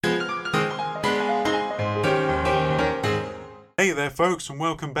Hey there folks, and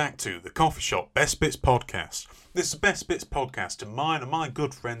welcome back to the Coffee Shop Best Bits Podcast. This is the Best Bits Podcast of mine and my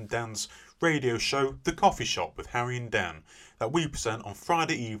good friend Dan's radio show, The Coffee Shop with Harry and Dan, that we present on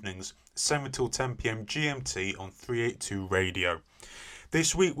Friday evenings, 7 till 10pm GMT on 382 Radio.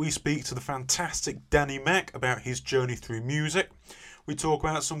 This week we speak to the fantastic DannyMac about his journey through music. We talk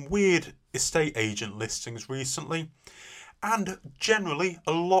about some weird estate agent listings recently, and generally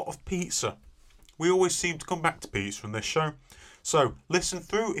a lot of pizza. We always seem to come back to pizza on this show. So listen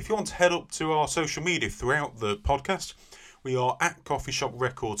through. If you want to head up to our social media throughout the podcast, we are at Coffee Shop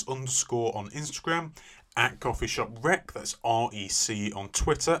Records _ on Instagram, at Coffee Shop Rec, that's REC on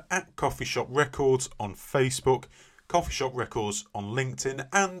Twitter, at Coffee Shop Records on Facebook, Coffee Shop Records on LinkedIn,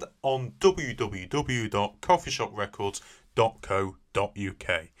 and on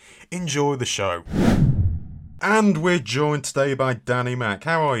www.coffeeshoprecords.co.uk. Enjoy the show. And we're joined today by DannyMac.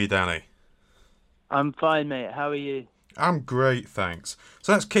 How are you, Danny? I'm fine, mate. How are you? I'm great, thanks.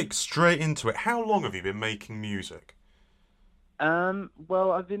 So let's kick straight into it. How long have you been making music?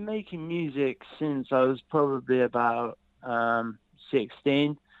 Well, I've been making music since I was probably about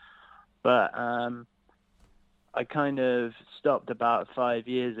 16, but I kind of stopped about 5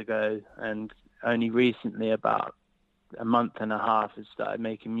 years ago, and only recently, about a month and a half, has started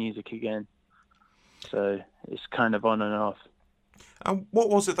making music again. So it's kind of on and off. And what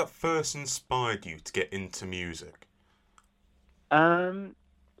was it that first inspired you to get into music?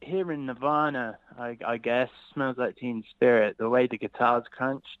 Hearing Nirvana, I guess, Smells Like Teen Spirit, the way the guitars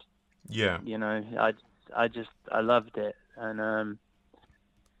crunched. Yeah. You know, I loved it, and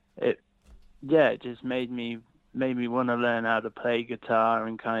it just made me want to learn how to play guitar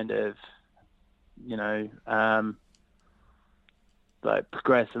and kind of, you know, like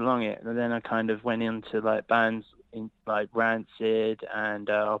progress along it. And then I kind of went into like bands in like Rancid and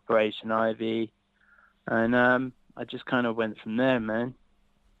Operation Ivy, and I just kind of went from there, man.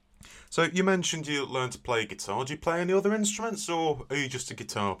 So you mentioned you learned to play guitar. Do you play any other instruments, or are you just a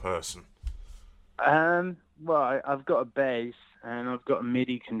guitar person? Well, I've got a bass and I've got a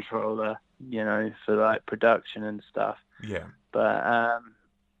MIDI controller, you know, for like production and stuff. Yeah. But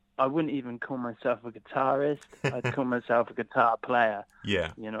I wouldn't even call myself a guitarist. I'd call myself a guitar player.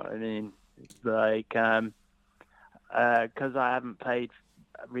 Yeah. You know what I mean? Like, because I haven't played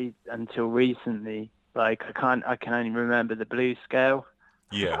until recently. Like, I can only remember the blues scale.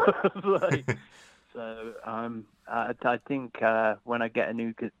 Yeah. So I think when I get a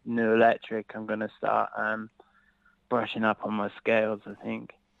new electric, I'm gonna start brushing up on my scales, I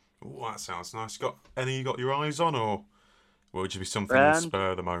think. Oh, that sounds nice. You got your eyes on, or would you be something on the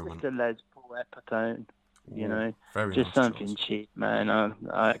spur of the moment? Just a Les Paul Epitone, you know, very just nice something choice. cheap, man.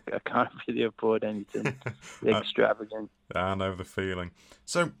 I can't really afford anything extravagant. I know the feeling.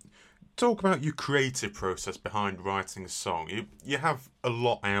 So, talk about your creative process behind writing a song. You have a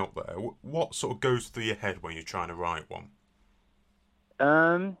lot out there. What sort of goes through your head when you're trying to write one?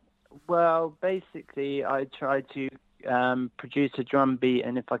 Well, basically, I try to produce a drum beat,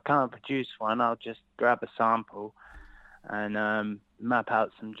 and if I can't produce one, I'll just grab a sample and map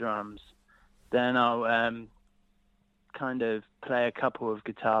out some drums. Then I'll kind of play a couple of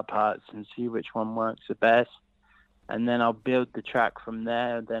guitar parts and see which one works the best. And then I'll build the track from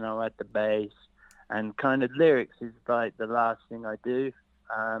there. Then I'll add the bass, and kind of lyrics is like the last thing I do.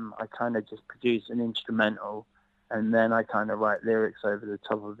 I kind of just produce an instrumental, and then I kind of write lyrics over the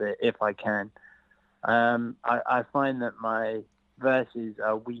top of it if I can. I find that my verses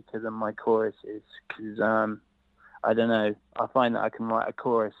are weaker than my choruses because I don't know. I find that I can write a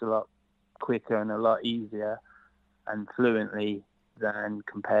chorus a lot quicker and a lot easier and fluently than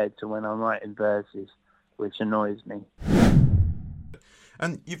compared to when I'm writing verses, which annoys me.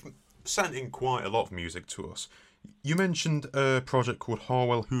 And you've sent in quite a lot of music to us. You mentioned a project called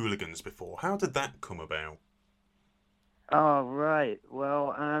Harwell Hooligans before. How did that come about? Oh, right.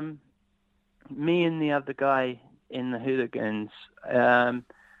 Well, me and the other guy in the Hooligans,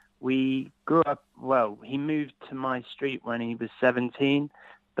 we grew up, well, he moved to my street when he was 17,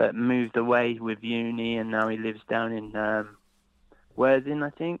 but moved away with uni, and now he lives down in Worthing, I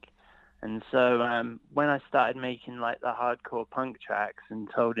think. And so when I started making like the hardcore punk tracks and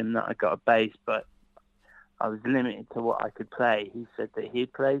told him that I got a bass, but I was limited to what I could play, he said that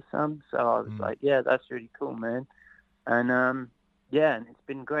he'd play some. So I was like, yeah, that's really cool, man. And yeah, and it's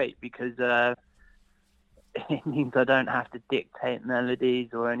been great because it means I don't have to dictate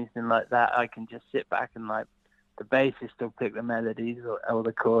melodies or anything like that. I can just sit back and like the bassist will pick the melodies or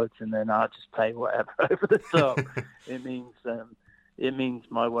the chords, and then I'll just play whatever over the top. It means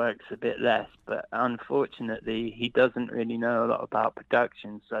my work's a bit less, but unfortunately he doesn't really know a lot about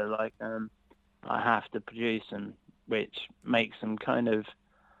production, so like I have to produce and which makes them kind of,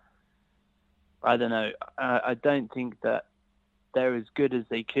 I don't know, I don't think that they're as good as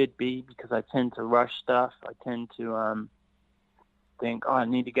they could be, because I tend to rush stuff. I tend to think, I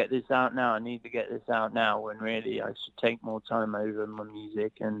need to get this out now, when really I should take more time over my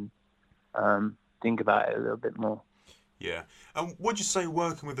music and think about it a little bit more. Yeah. And would you say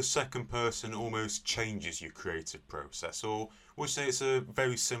working with a second person almost changes your creative process, or would you say it's a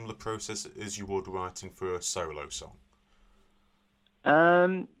very similar process as you would writing for a solo song?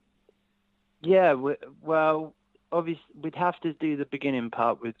 Yeah, well, obviously we'd have to do the beginning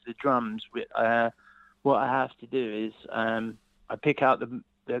part with the drums. What I have to do is I pick out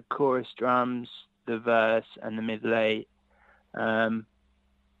the chorus drums, the verse, and the middle eight.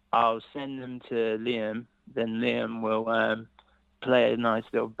 I'll send them to Liam. Then Liam will play a nice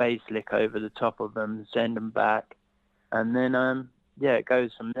little bass lick over the top of them, send them back, and then it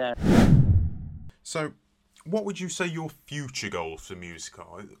goes from there. So, what would you say your future goals for music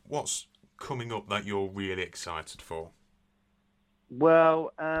are? What's coming up that you're really excited for?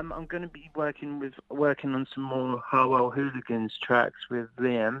 Well, I'm going to be working on some more Harwell Hooligans tracks with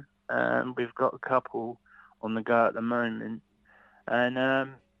Liam. We've got a couple on the go at the moment,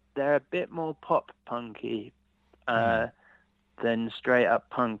 and they're a bit more pop punky than straight up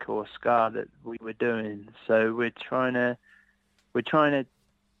punk or ska that we were doing. So we're trying to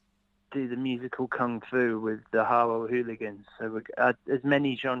do the musical kung fu with the Harwell Hooligans. So we're as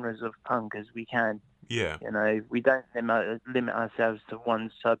many genres of punk as we can. Yeah. You know, we don't limit ourselves to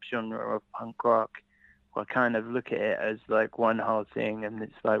one subgenre of punk rock. We kind of look at it as like one whole thing, and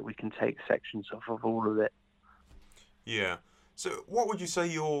it's like we can take sections off of all of it. Yeah. So what would you say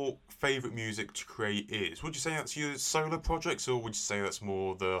your favourite music to create is? Would you say that's your solo projects, or would you say that's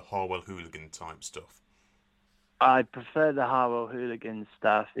more the Harwell Hooligan type stuff? I prefer the Harwell Hooligan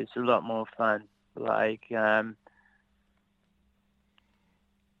stuff. It's a lot more fun. Like,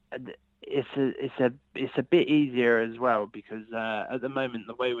 it's a bit easier as well, because at the moment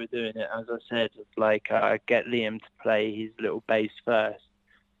the way we're doing it, as I said, it's like I get Liam to play his little bass first.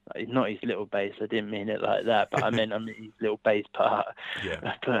 Not his little bass, I didn't mean it like that, but I meant his little bass part. Yeah.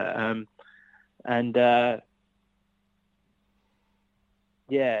 But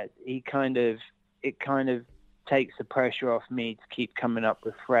it kind of takes the pressure off me to keep coming up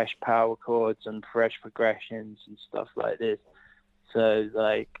with fresh power chords and fresh progressions and stuff like this. So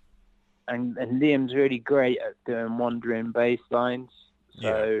like, and Liam's really great at doing wandering bass lines.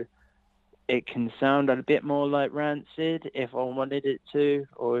 So it can sound a bit more like Rancid if I wanted it to,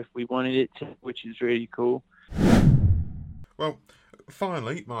 or if we wanted it to, which is really cool. Well,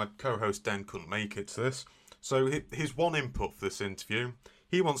 finally, my co-host Dan couldn't make it to this, so his one input for this interview,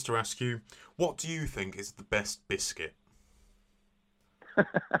 he wants to ask you, what do you think is the best biscuit?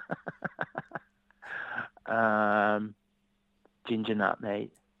 Ginger nut,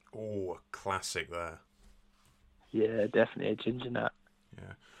 mate. Oh, a classic there. Yeah, definitely a ginger nut.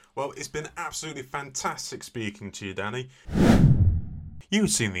 Yeah. Well, it's been absolutely fantastic speaking to you, Danny. You've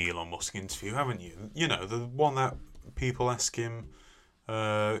seen the Elon Musk interview, haven't you? You know, the one that people ask him,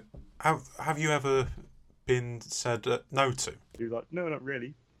 have you ever been said no to? He was like, no, not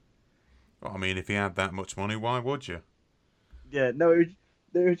really. Well, I mean, if he had that much money, why would you? Yeah, no, it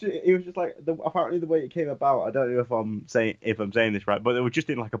was just like, apparently the way it came about, I don't know if I'm saying this right, but they were just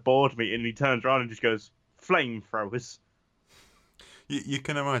in like a board meeting, and he turns around and just goes, flamethrowers. You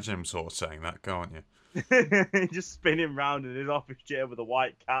can imagine him sort of saying that, can't you? Just spinning round in his office chair with a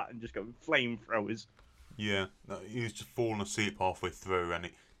white cat and just going, flamethrowers. Yeah, he was just falling asleep halfway through, and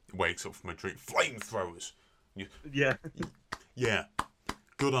he wakes up from a dream. Flamethrowers. Yeah. Yeah.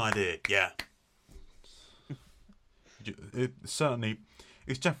 Good idea. Yeah. It's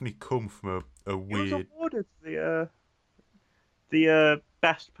definitely come from a weird. He was awarded the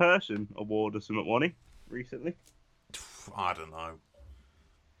best person award or something, wasn't he? Recently. I don't know.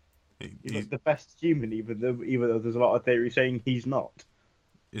 He's the best human, even though there's a lot of theory saying he's not.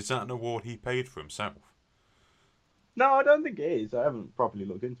 Is that an award he paid for himself? No, I don't think it is. I haven't properly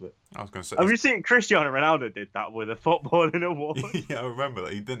looked into it. I was going to say. I've just seen Cristiano Ronaldo did that with a footballing award. Yeah, I remember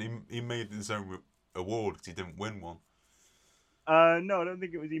that. He made his own award because he didn't win one. No, I don't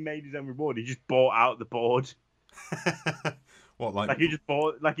think it was he made his own reward. He just bought out the board. What, he just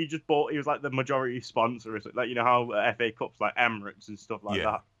bought. He was like the majority sponsor, like you know how FA Cups like Emirates and stuff like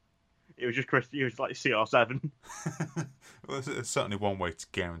that. It was just He was like CR7. Well, it's certainly one way to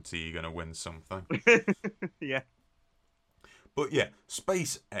guarantee you're going to win something. Yeah. But yeah,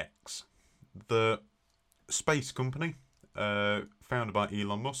 SpaceX, the space company founded by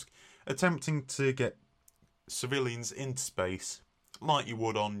Elon Musk, attempting to get civilians into space like you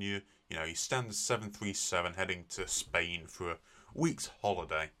would on your standard 737 heading to Spain for a week's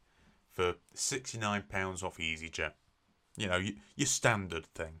holiday for £69 off EasyJet. Your standard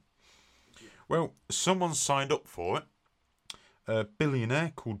thing. Well, someone signed up for it. A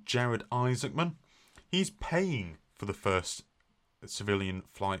billionaire called Jared Isaacman. He's paying for the first civilian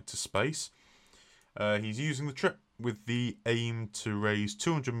flight to space. He's using the trip with the aim to raise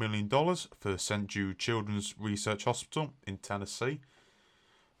 $200 million for St. Jude Children's Research Hospital in Tennessee.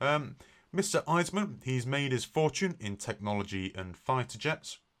 Mr. Isaacman, he's made his fortune in technology and fighter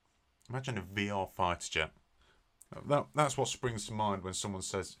jets. Imagine a VR fighter jet. That's what springs to mind when someone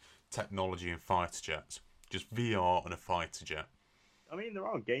says technology and fighter jets. Just VR and a fighter jet. I mean, there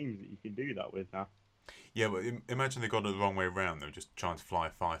are games that you can do that with now. Yeah, but imagine they got it the wrong way around. They were just trying to fly a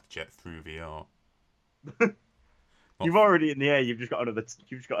fighter jet through VR. You've already in the air. You've just got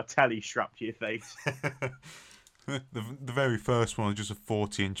a telly strapped to your face. the very first one is just a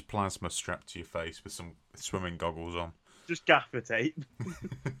 40-inch plasma strapped to your face with some swimming goggles on. Just gaffer tape.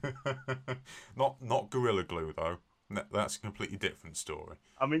 Not Gorilla Glue though. That's a completely different story.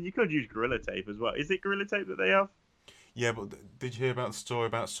 I mean, you could use Gorilla Tape as well. Is it Gorilla Tape that they have? Yeah, but did you hear about the story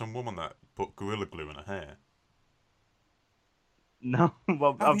about some woman that put Gorilla Glue in her hair? No,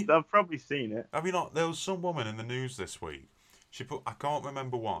 well, I've probably seen it. Have you not? There was some woman in the news this week. She put, I can't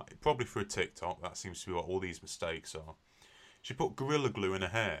remember why, probably for a TikTok. That seems to be what all these mistakes are. She put Gorilla Glue in her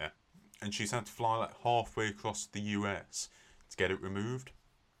hair, and she's had to fly like halfway across the US to get it removed.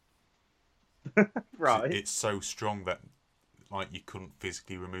 Right. It's so strong that like you couldn't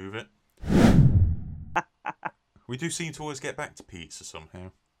physically remove it. We do seem to always get back to pizza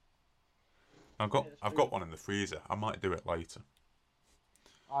somehow. I've got one in the freezer. I might do it later.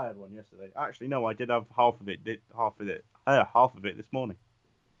 I had one yesterday. Actually, no, I did have half of it this morning.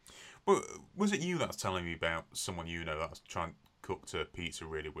 Well, was it you that was telling me about someone you know that was trying to cook a pizza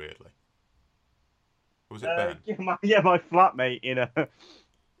really weirdly? Or was it Ben? My flatmate in a.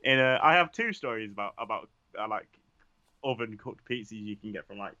 I have two stories about like oven cooked pizzas you can get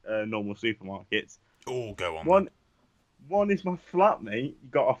from like normal supermarkets. Oh, go on. One is my flatmate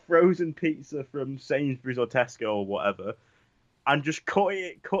got a frozen pizza from Sainsbury's or Tesco or whatever, and just cut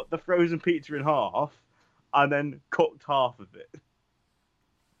the frozen pizza in half, and then cooked half of it.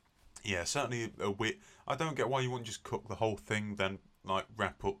 Yeah, certainly a bit. I don't get why you wouldn't just cook the whole thing, then like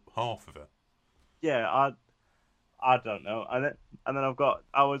wrap up half of it. Yeah, I don't know. And then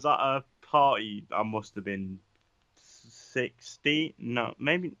I was at a party. I must have been 60. No,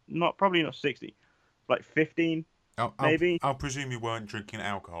 maybe not. Probably not 60. Like 15. Maybe. I'll presume you weren't drinking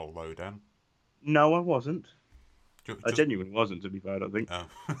alcohol though, Dan. No, I wasn't. I genuinely wasn't, to be fair, I don't think.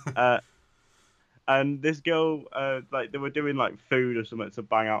 Oh. And this girl, like they were doing like food or something to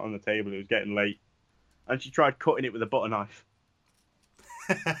bang out on the table. It was getting late, and she tried cutting it with a butter knife.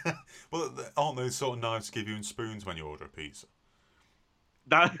 Well, aren't those sort of knives give you in spoons when you order a pizza?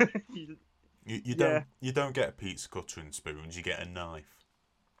 You don't get a pizza cutter and spoons. You get a knife.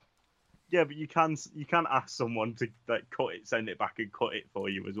 Yeah, but you can ask someone to like cut it, send it back, and cut it for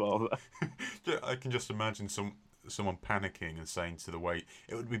you as well. I can just imagine someone panicking and saying to the wait.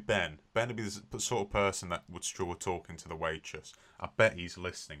 It would be Ben. Ben would be the sort of person that would struggle talking to the waitress. I bet he's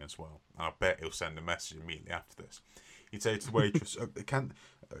listening as well. And I bet he'll send a message immediately after this. He'd say to the waitress, "Can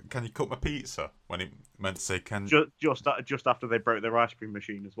you cut my pizza?" When he meant to say, "Can." Just after they broke their ice cream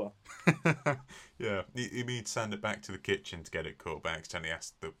machine as well. Yeah, he'd send it back to the kitchen to get it cut, but accidentally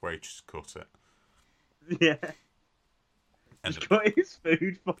asked the waitress to cut it. Yeah. Just cut his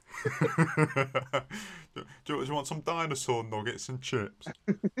food for. Do you want some dinosaur nuggets and chips?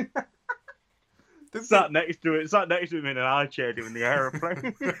 Sat next to him in an eye chair doing the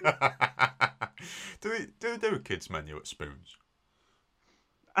aeroplane. Do they do a kids menu at Spoons?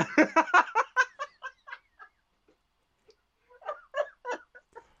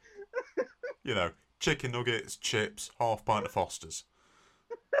 You know, chicken nuggets, chips, half pint of Foster's.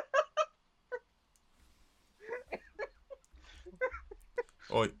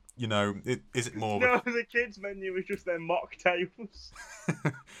 Or, you know, is it more of the kids' menu is just their mocktails.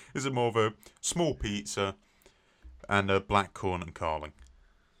 Is it more of a small pizza and a black corn and carling?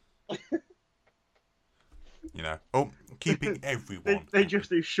 You know, keeping everyone. They just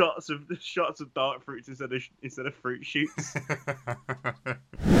do shots of dark fruits instead of fruit shoots.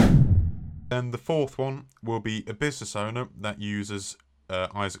 And the fourth one will be a business owner that uses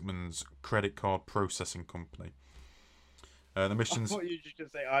Isaacman's credit card processing company. The mission's. I thought you were just going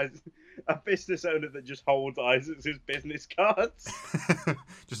to say a business owner that just holds Isaac's business cards.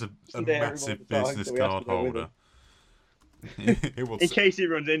 Just a massive business card holder. In case he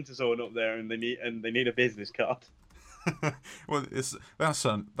runs into someone up there and they need a business card. Well,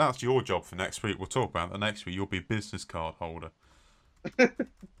 that's your job for next week. We'll talk about that next week. You'll be a business card holder.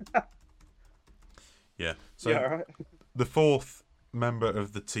 Yeah. So Yeah, all right. the fourth member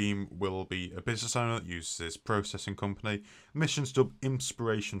of the team will be a business owner that uses his processing company. The mission's dubbed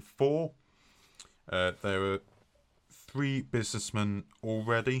Inspiration 4. There are 3 businessmen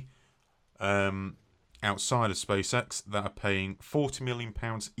already outside of SpaceX that are paying £40 million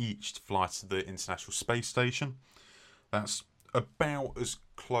each to fly to the International Space Station. That's about as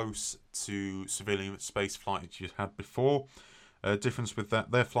close to civilian space flight as you had before. Difference with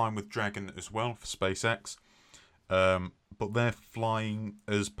that, they're flying with Dragon as well for SpaceX, but they're flying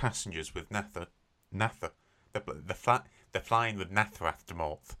as passengers with NASA. They're flying with NASA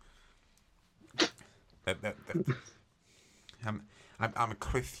aftermath. I'm a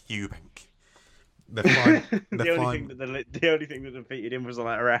Chris Eubank. They're flying. The only thing that defeated him was the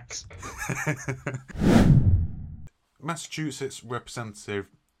letter X. Massachusetts Representative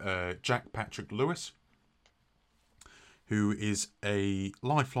Jack Patrick Lewis, who is a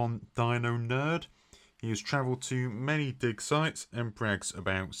lifelong dino nerd. He has travelled to many dig sites and brags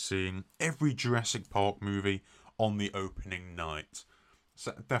about seeing every Jurassic Park movie on the opening night.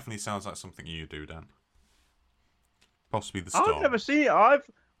 So it definitely sounds like something you do, Dan. Possibly the Star. I've never seen it.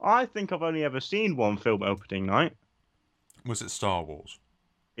 I think I've only ever seen one film opening night. Was it Star Wars?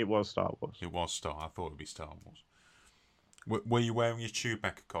 It was Star Wars. It was Star. I thought it would be Star Wars. Were you wearing your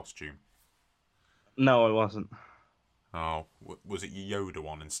Chewbacca costume? No, I wasn't. Oh, was it your Yoda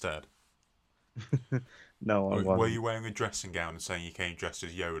one instead? No, I wasn't. Were you wearing a dressing gown and saying you came dressed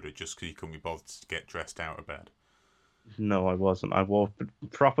as Yoda just because you couldn't be bothered to get dressed out of bed? No, I wasn't. I wore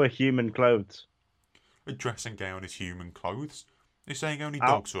proper human clothes. A dressing gown is human clothes. You're saying only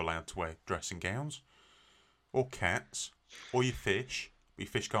dogs are allowed to wear dressing gowns? Or cats? Or your fish? But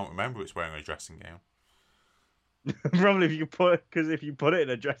your fish can't remember it's wearing a dressing gown. Probably if you put it in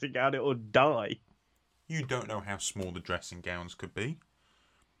a dressing gown, it will die. You don't know how small the dressing gowns could be.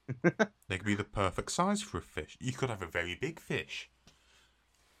 They could be the perfect size for a fish. You could have a very big fish.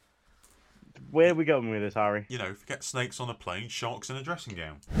 Where are we going with this, Harry? You know, forget snakes on a plane, sharks in a dressing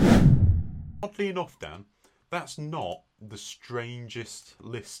gown. Oddly enough, Dan, that's not the strangest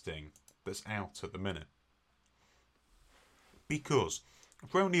listing that's out at the minute. Because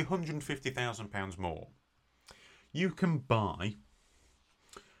for only £150,000 more, you can buy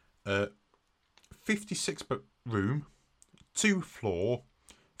a 56-room, 2-floor,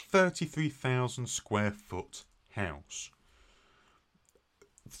 33,000 square foot house.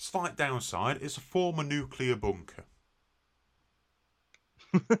 The slight downside is a former nuclear bunker.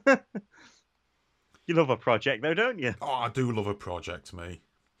 You love a project, though, don't you? Oh, I do love a project, me.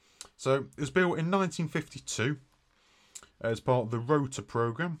 So, it was built in 1952 as part of the Rota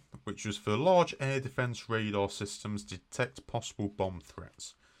program, which was for large air defence radar systems to detect possible bomb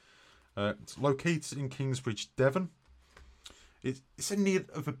threats. It's located in Kingsbridge, Devon. It's in need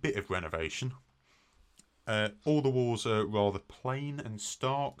of a bit of renovation. All the walls are rather plain and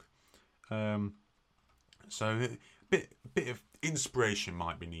stark, so a bit of inspiration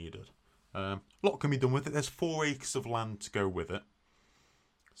might be needed. A lot can be done with it. There's 4 acres of land to go with it,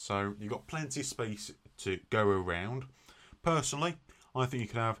 so you've got plenty of space to go around. Personally, I think you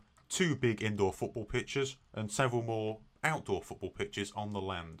could have 2 big indoor football pitches and several more outdoor football pitches on the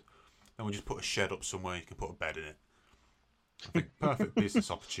land. Then we'll just put a shed up somewhere you can put a bed in it. I think perfect business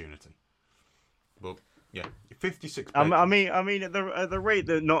opportunity. But yeah, 56 bedrooms. I mean, at the rate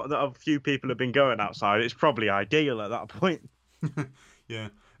that a few people have been going outside, it's probably ideal at that point. Yeah,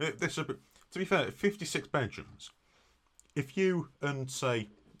 to be fair, 56 bedrooms. If you and say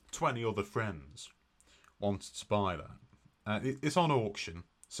 20 other friends wanted to buy that, it's on auction,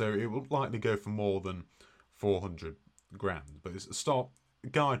 so it will likely go for more than 400 grand. But it's a start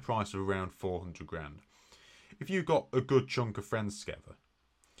guide price of around 400 grand. If you got a good chunk of friends together,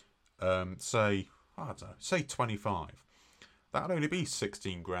 say 25, that'd only be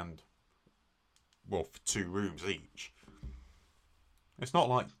 16 grand. Well, for 2 rooms each. It's not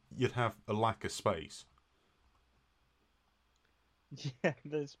like you'd have a lack of space. Yeah,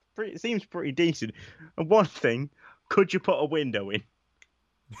 it seems pretty decent. And one thing, could you put a window in?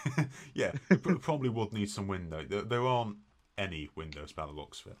 Yeah, it probably would need some window. There aren't any windows by the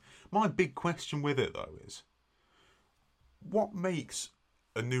looks of it. My big question with it, though, is what makes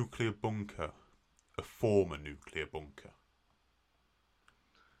a nuclear bunker a former nuclear bunker?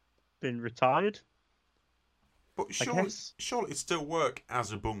 Been retired? But surely it still work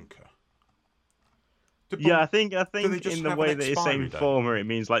as a bunker. I think do they in just the have way an that it's saying expiry date? former, it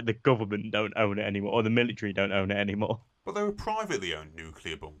means like the government don't own it anymore, or the military don't own it anymore. But they were privately owned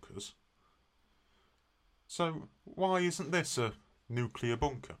nuclear bunkers. So why isn't this a nuclear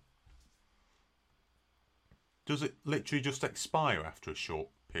bunker? Does it literally just expire after a short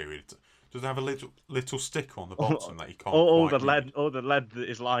period? Does it have a little sticker on the bottom that you can't all quite the lead that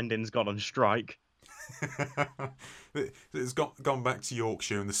is lined in's gone on strike. It's gone back to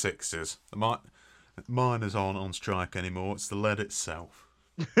Yorkshire in the 60s. The miners aren't on strike anymore. It's the lead itself.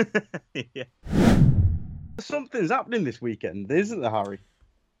 Yeah. Something's happening this weekend, isn't there, Harry?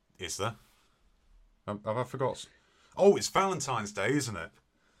 Is there? Have I forgot? Oh, it's Valentine's Day, isn't it?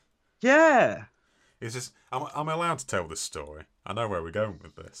 Yeah. Is this? Am I allowed to tell this story? I know where we're going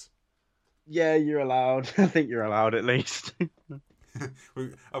with this. Yeah, you're allowed. I think you're allowed at least.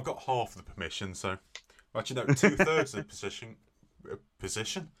 I've got half the permission, so actually no, 2/3 of the position.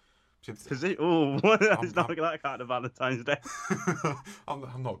 Oh, it's not that kind of Valentine's Day.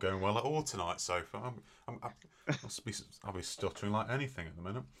 I'm not going well at all tonight, so far. I'll be stuttering like anything at the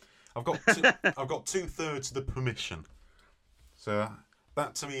minute. I've got 2/3 of the permission, so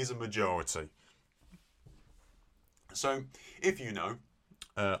that to me is a majority. So, if you know,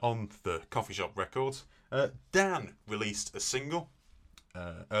 on the Coffee Shop Records, Dan released a single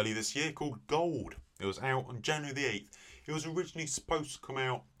early this year called Gold. It was out on January the 8th. It was originally supposed to come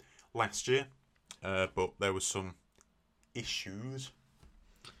out last year, but there was some issues,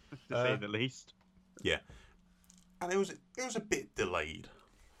 to say the least. Yeah, and it was a bit delayed.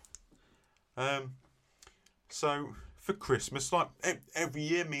 So for Christmas, like every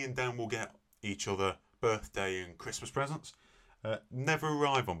year, me and Dan will get each other birthday and Christmas presents. Never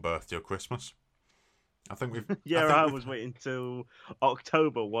arrive on birthday or Christmas. I think we've. I was waiting till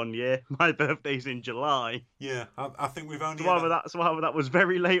October one year. My birthday's in July. Yeah, I think we've only. So either that was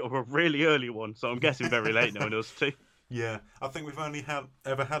very late or a really early one. So I'm guessing very late knowing us too. Yeah, I think we've only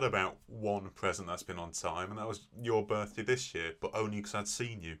ever had about one present that's been on time, and that was your birthday this year, but only because I'd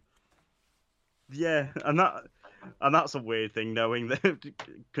seen you. Yeah, and that's a weird thing, knowing that,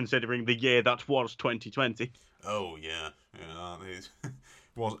 considering the year that was 2020. Oh yeah, it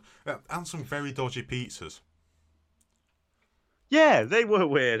was, and some very dodgy pizzas. Yeah, they were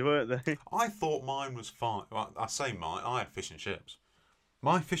weird, weren't they? I thought mine was fine. Well, I say mine. I had fish and chips.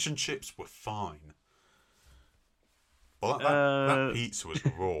 My fish and chips were fine. Well, that pizza was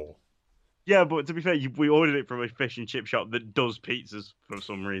raw. Yeah, but to be fair, we ordered it from a fish and chip shop that does pizzas for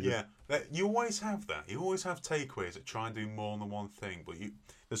some reason. Yeah, you always have that. You always have takeaways that try and do more than one thing, but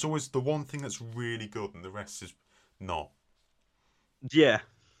there's always the one thing that's really good and the rest is not. Yeah.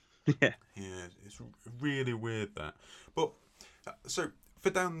 Yeah. Yeah, it's really weird that. But, so, for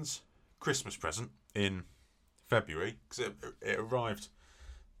Dan's Christmas present in February, because it arrived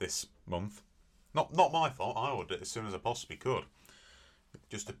this month, not my fault, I ordered it as soon as I possibly could.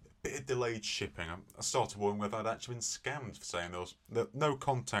 Just a bit of delayed shipping. I started wondering whether I'd actually been scammed for saying there was no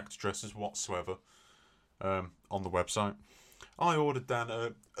contact addresses whatsoever on the website. I ordered Dan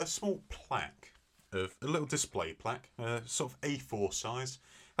a small plaque, a little display plaque, sort of A4 size.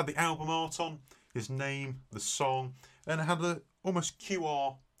 Had the album art on, his name, the song, and it had a almost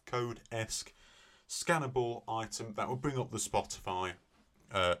QR code-esque scannable item that would bring up the Spotify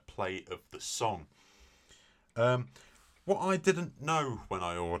play of the song. What I didn't know when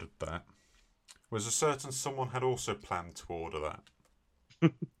I ordered that was a certain someone had also planned to order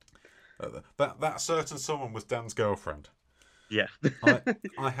that. That certain someone was Dan's girlfriend. Yeah.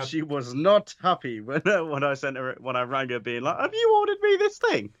 I had... She was not happy when I rang her being like, "Have you ordered me this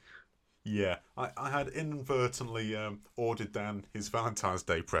thing?" Yeah, I had inadvertently ordered Dan his Valentine's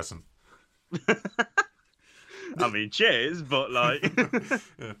Day present. I mean, cheers, but like...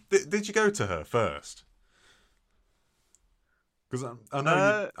 Yeah. Did you go to her first? Because I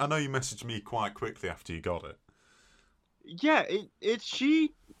know you messaged me quite quickly after you got it. Yeah,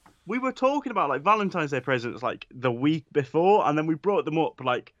 we were talking about like Valentine's Day presents like the week before, and then we brought them up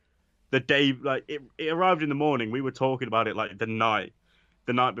like the day, like it arrived in the morning. We were talking about it like the night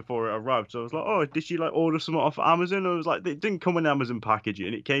before it arrived. So I was like, "Oh, did she like order something off Amazon?" I was like, "It didn't come in Amazon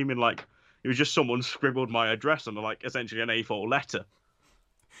packaging. It came in like it was just someone scribbled my address on like essentially an A4 letter."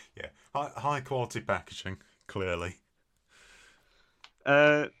 Yeah, high quality packaging, clearly.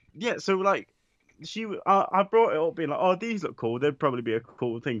 Yeah, so like I brought it up being like, "Oh, these look cool. They'd probably be a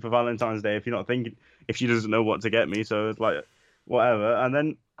cool thing for Valentine's Day if she doesn't know what to get me." So it's like, whatever. And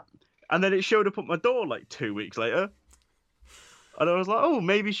then it showed up at my door like 2 weeks later. And I was like, "Oh,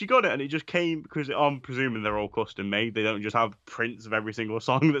 maybe she got it." And it just came because I'm presuming they're all custom made. They don't just have prints of every single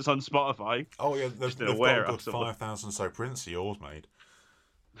song that's on Spotify. Oh yeah, they've got a good 5,000 so prints of yours made.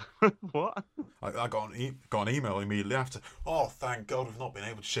 What? I got an email immediately after. "Oh, thank God we've not been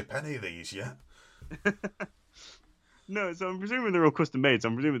able to ship any of these yet." No, so I'm presuming they're all custom made. So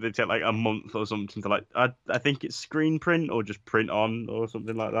I'm presuming they take like a month or something to like. I think it's screen print or just print on or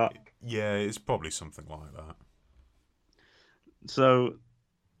something like that. Yeah, it's probably something like that. So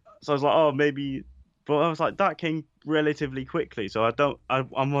I was like, oh, maybe, but I was like, that came relatively quickly. So I didn't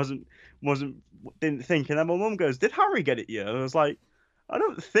think. And then my mum goes, "Did Harry get it yet?" And I was like, "I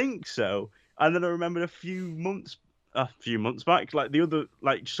don't think so." And then I remembered a few months back,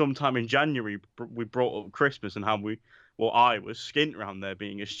 like sometime in January, we brought up Christmas and how I was skint around there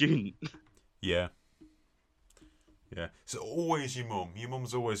being a student. Yeah. Yeah. So always your mum. Your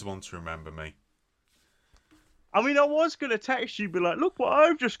mum's always one to remember me. I mean, I was gonna text you, be like, "Look what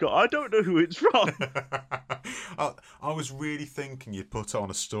I've just got. I don't know who it's from." I was really thinking you'd put it on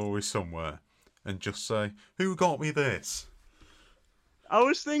a story somewhere and just say, "Who got me this?" I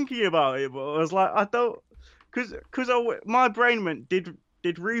was thinking about it, but I was like, I don't, because my brain went, did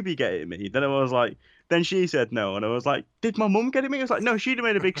Ruby get it me? Then I was like, then she said no, and I was like, did my mum get it me? I was like, no, she'd have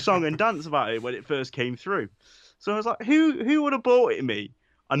made a big song and dance about it when it first came through. So I was like, who would have bought it me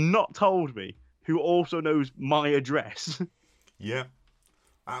and not told me? Who also knows my address? Yeah,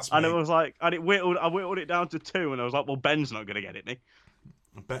 that's and me. I was like, and I whittled it down to 2, and I was like, well, Ben's not gonna get it me.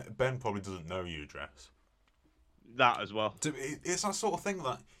 Ben probably doesn't know your address. That as well. It's that sort of thing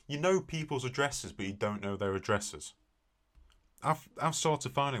that you know people's addresses, but you don't know their addresses. I've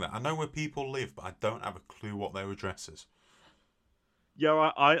started finding that. I know where people live, but I don't have a clue what their address is.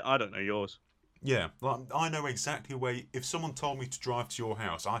 Yeah, I don't know yours. Yeah, like I know exactly where. If someone told me to drive to your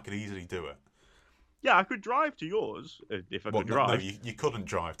house, I could easily do it. Yeah, I could drive to yours if I could drive. No, you couldn't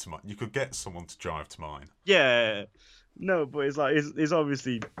drive to mine. You could get someone to drive to mine. Yeah, no, but it's like it's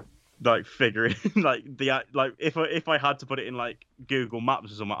obviously like figuring if I had to put it in like Google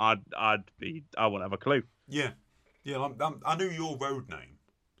Maps or something, I wouldn't have a clue. Yeah, I knew your road name.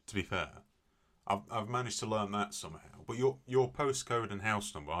 To be fair, I've managed to learn that somehow. But your postcode and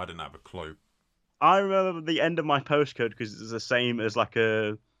house number, I didn't have a clue. I remember the end of my postcode because it's the same as like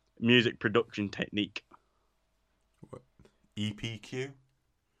a music production technique. What? EPQ?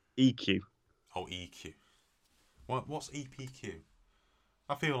 EQ. Oh, EQ. What's EPQ?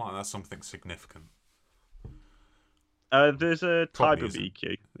 I feel like that's something significant. There's a type Probably of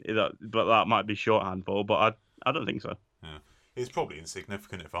EQ, but that might be shorthand for. But I don't think so. Yeah, it's probably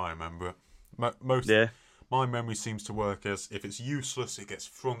insignificant if I remember it. My memory seems to work as if it's useless, it gets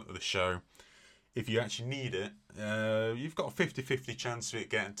front of the show. If you actually need it, you've got a 50-50 chance of it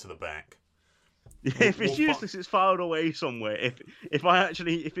getting to the back. If it's useless, it's filed away somewhere. If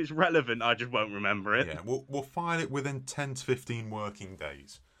it's relevant, I just won't remember it. Yeah, we'll file it within 10 to 15 working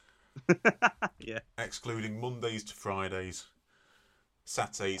days. Yeah. Excluding Mondays to Fridays,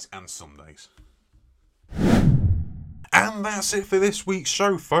 Saturdays and Sundays. And that's it for this week's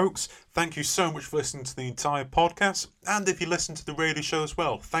show, folks. Thank you so much for listening to the entire podcast. And if you listen to the radio show as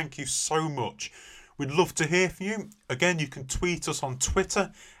well, thank you so much. We'd love to hear from you. Again, you can tweet us on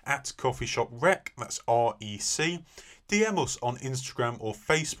Twitter at CoffeeShopRec, that's REC. DM us on Instagram or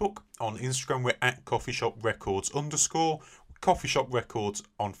Facebook. On Instagram, we're at CoffeeShopRecords_, Coffeeshop Records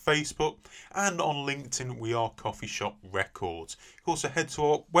on Facebook, and on LinkedIn, we are Coffeeshop Records. You can also head to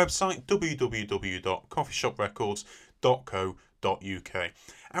our website, www.coffeeshoprecords.co.uk.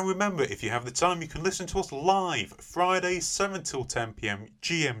 And remember, if you have the time, you can listen to us live Fridays 7 till 10 p.m.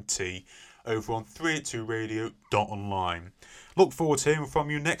 GMT over on 382radio.online. Look forward to hearing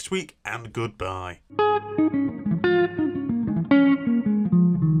from you next week, and goodbye.